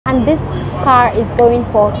and this car is going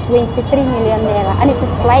for 23 million naira, and it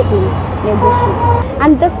is slightly negotiable.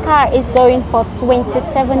 And this car is going for 27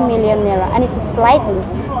 million naira, and it is slightly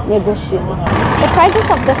negotiable. The prices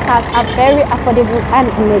of these cars are very affordable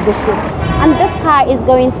and negotiable. And this car is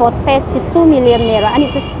going for 32 million naira, and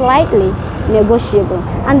it is slightly negotiable.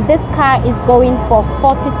 And this car is going for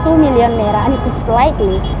 42 million naira, and it is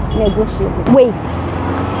slightly negotiable. Wait,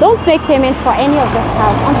 don't make payment for any of these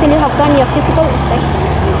cars until you have done your physical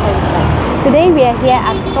inspection. Today we are here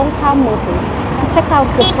at STONE CAS Motors to check out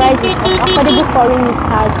the prices of affordable foreign used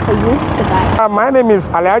cars for you to buy. My name is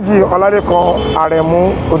Alhaji Oladeko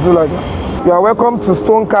Aremu Odulaja. You are welcome to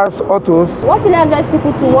STONE CAS Autos. What will you advise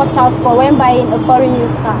people to watch out for when buying a foreign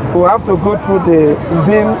used car? You have to go through the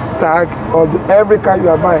VIN tag of every car you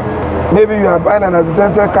are buying. Maybe you are buying an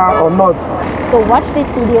accidental car or not. So watch this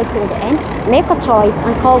video till the end, make a choice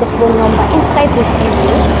and call the phone number inside this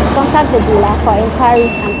video. Contact the dealer for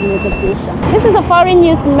inquiries and negotiation. This is a foreign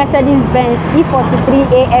used Mercedes-Benz E43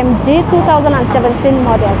 AMG 2017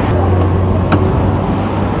 model.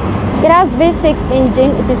 It has V6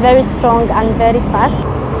 engine. It is very strong and very fast.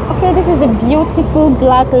 Okay, this is the beautiful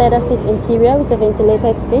black leather seat interior with a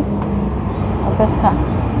ventilated seat of this car.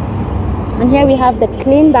 And here we have the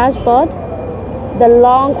clean dashboard, the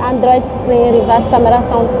long Android screen, reverse camera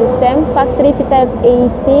sound system, factory fitted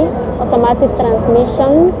AC, automatic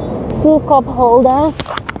transmission, 2 cup holders,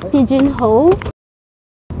 pigeonhole,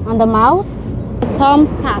 and the mouse, the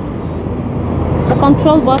thermostat, the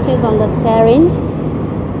control buttons on the steering.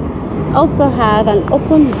 Also have an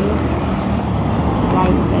open view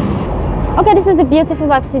right there. Okay, this is the beautiful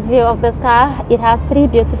backseat view of this car. It has 3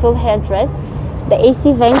 beautiful headrests. The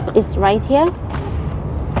AC vent is right here.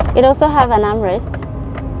 It also have an armrest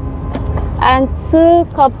and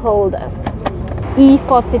 2 cup holders.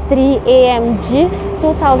 E43 AMG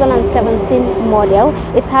 2017 model.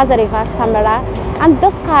 It has a reverse camera, and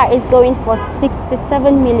this car is going for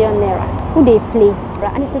 67 million naira. Who they play?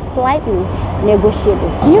 And it is slightly negotiable.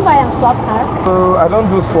 Do you buy and swap cars? I don't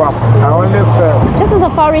do swap. I only sell. This is a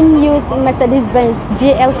foreign used Mercedes-Benz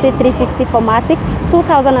GLC 350 4MATIC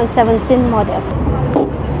 2017 model.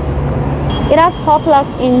 It has 4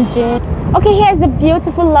 plugs engine. Okay, here's the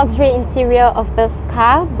beautiful luxury interior of this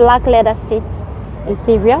car, black leather seats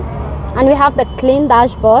interior, and we have the clean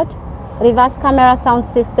dashboard, reverse camera sound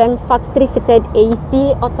system, factory fitted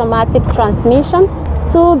AC, automatic transmission,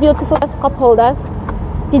 2 beautiful cup holders,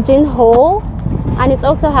 pigeonhole, and it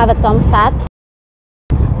also have a thermostat,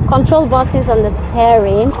 control buttons on the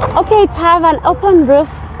steering. Okay, it have an open roof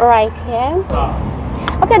right here.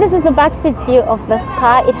 Okay, this is the back seat view of this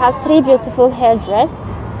car. It has 3 beautiful headrests,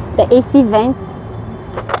 the AC vent.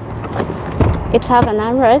 It have an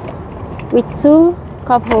armrest with 2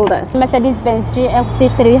 cup holders. Mercedes-Benz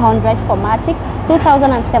GLC 300 4MATIC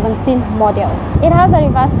 2017 model. It has a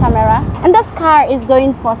reverse camera, and this car is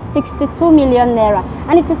going for 62 million naira,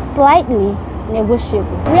 and it is slightly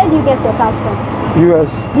negotiable. Where do you get your cars from?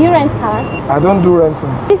 US. Do you rent cars? I don't do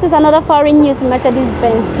renting. This is another foreign used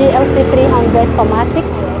Mercedes-Benz GLC 300 4MATIC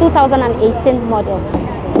 2018 model.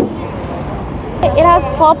 It has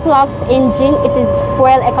 4 plugs engine. It is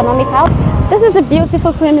fuel economical. This is the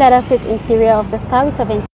beautiful cream leather seat interior of this car with a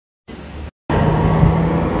vent.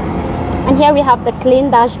 And here we have the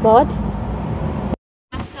clean dashboard,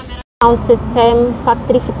 sound system,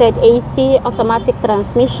 factory fitted AC, automatic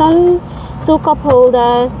transmission, 2 cup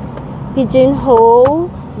holders, pigeonhole,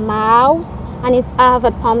 mouse, and it have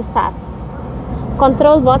a thermostat.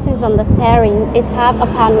 Control buttons on the steering. It have a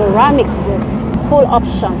panoramic roof, full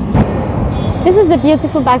option. This is the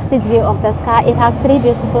beautiful backseat view of this car. It has 3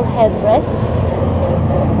 beautiful headrests.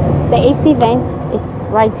 The AC vent is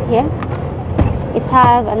right here. It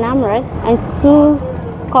has an armrest and 2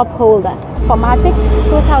 cup holders. 4MATIC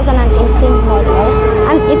 2018 model,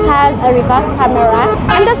 and it has a reverse camera.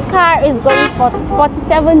 And this car is going for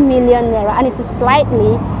 47 million naira, and it is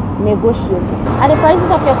slightly negotiable. Are the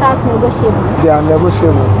prices of your cars negotiable? They are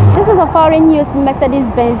negotiable. This is a foreign used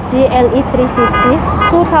Mercedes-Benz GLE 350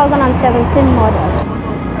 2017 model.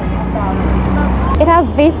 It has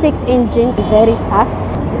V6 engine, very fast.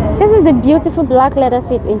 This is the beautiful black leather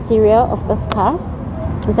seat interior of this car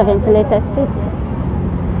with a ventilated seat.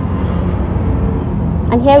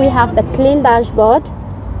 And here we have the clean dashboard,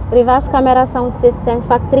 reverse camera sound system,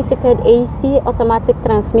 factory fitted AC, automatic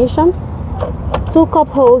transmission, 2 cup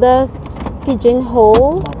holders,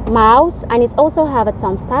 pigeonhole, mouse, and it also have a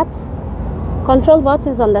thermostat, control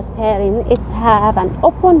buttons on the steering. It have an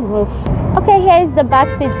open roof. Okay, here is the back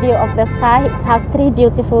seat view of this car. It has 3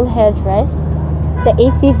 beautiful headrests. The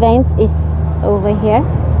AC vent is over here.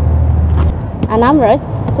 An armrest,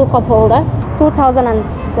 2 cup holders,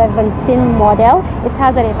 2005 2017 model. It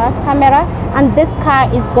has a reverse camera, and this car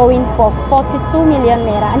is going for 42 million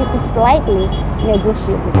naira, and it is slightly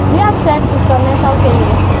negotiable. Do you accept instrumental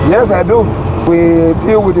payments? Yes, I do. We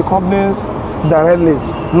deal with the companies directly,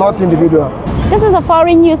 not individual. This is a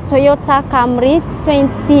foreign used Toyota Camry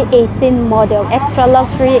 2018 model, extra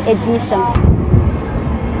luxury edition.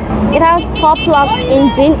 It has 4-plugs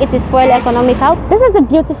engine. It is fuel economical. This is the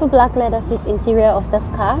beautiful black leather seat interior of this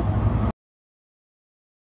car.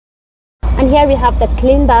 And here we have the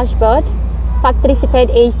clean dashboard, factory fitted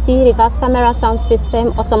AC, reverse camera sound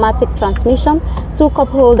system, automatic transmission, 2 cup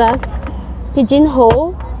holders,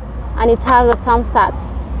 pigeonhole, and it has a thermostat.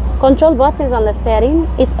 Control buttons on the steering.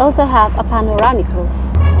 It also has a panoramic roof.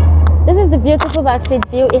 This is the beautiful backseat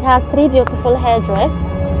view. It has 3 beautiful headrests.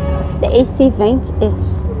 The AC vent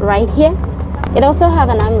is right here. It also has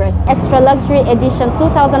an armrest. Extra luxury edition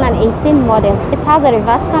 2018 model. It has a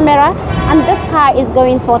reverse camera, and this car is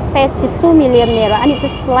going for 32 million naira, and it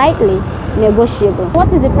is slightly negotiable.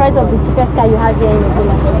 What is the price of the cheapest car you have here in the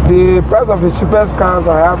dealership? The price of the cheapest cars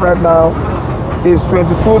I have right now is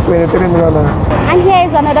 23 million naira. And here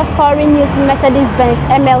is another foreign used Mercedes-Benz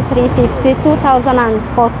ML350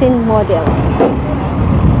 2014 model.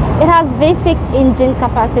 It has V6 engine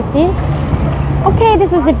capacity. Okay,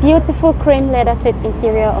 this is the beautiful cream leather seat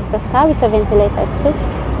interior of this car with a ventilated seat.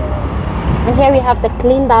 And here we have the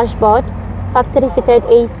clean dashboard, factory fitted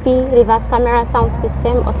AC, reverse camera sound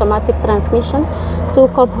system, automatic transmission, 2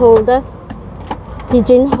 cup holders,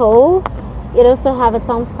 pigeonhole. It also has a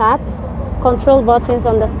thermostat, control buttons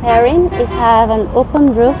on the steering. It has an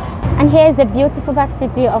open roof. And here is the beautiful back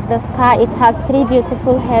seat view of this car. It has 3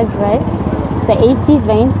 beautiful headrests. The AC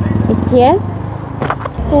vent is here.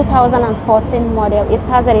 2014 model. It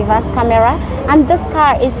has a reverse camera, and this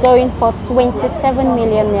car is going for 27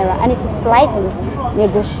 million naira, and it is slightly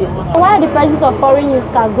negotiable. Why are the prices of foreign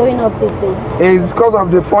used cars going up these days? It's because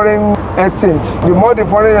of the foreign exchange. The more the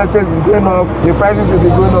foreign exchange is going up, the prices will be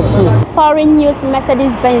going up too. Foreign used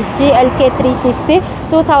Mercedes-Benz GLK 350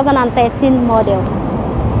 2013 model.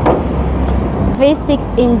 V6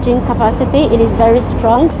 engine capacity. It is very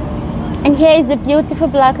strong. And here is the beautiful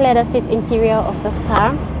black leather seat interior of this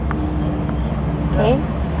car. Okay,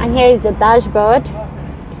 and here is the dashboard,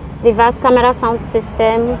 reverse camera sound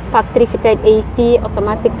system, factory fitted AC,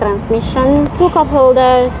 automatic transmission, 2 cup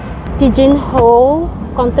holders, pigeonhole,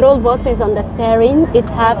 control buttons on the steering. It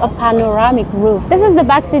has a panoramic roof. This is the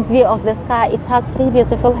back seat view of this car. It has 3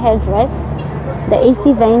 beautiful headrests. The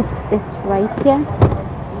AC vent is right here.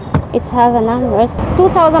 It has an armrest.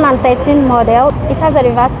 2013 model. It has a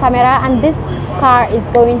reverse camera, and this car is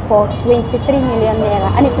going for 23 million naira,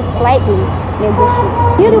 and it is slightly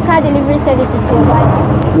negotiable. Do you do car delivery services to your buyers?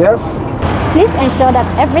 Yes. Please ensure that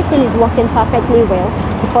everything is working perfectly well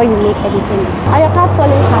before you make any payment. Are your cars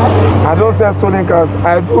stolen cars? I don't sell stolen cars.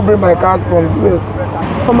 I do bring my cars from the US.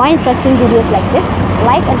 For more interesting videos like this,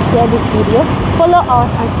 like and share this video. Follow us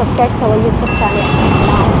and subscribe to our YouTube channel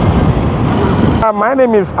now. My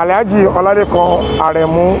name is Alhaji Oladeko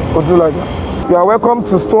Aremu Odulaja. You are welcome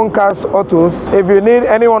to Stone Cars Autos. If you need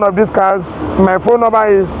any one of these cars, my phone number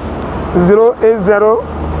is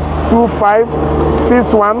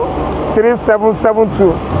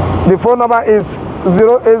 08025613772. The phone number is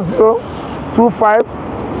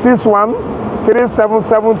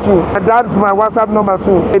 08025613772. And that's my WhatsApp number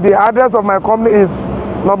too. The address of my company is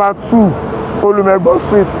number 2 Olumegbo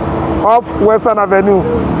Street, off Western Avenue,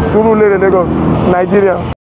 Surulere, Lagos, Nigeria.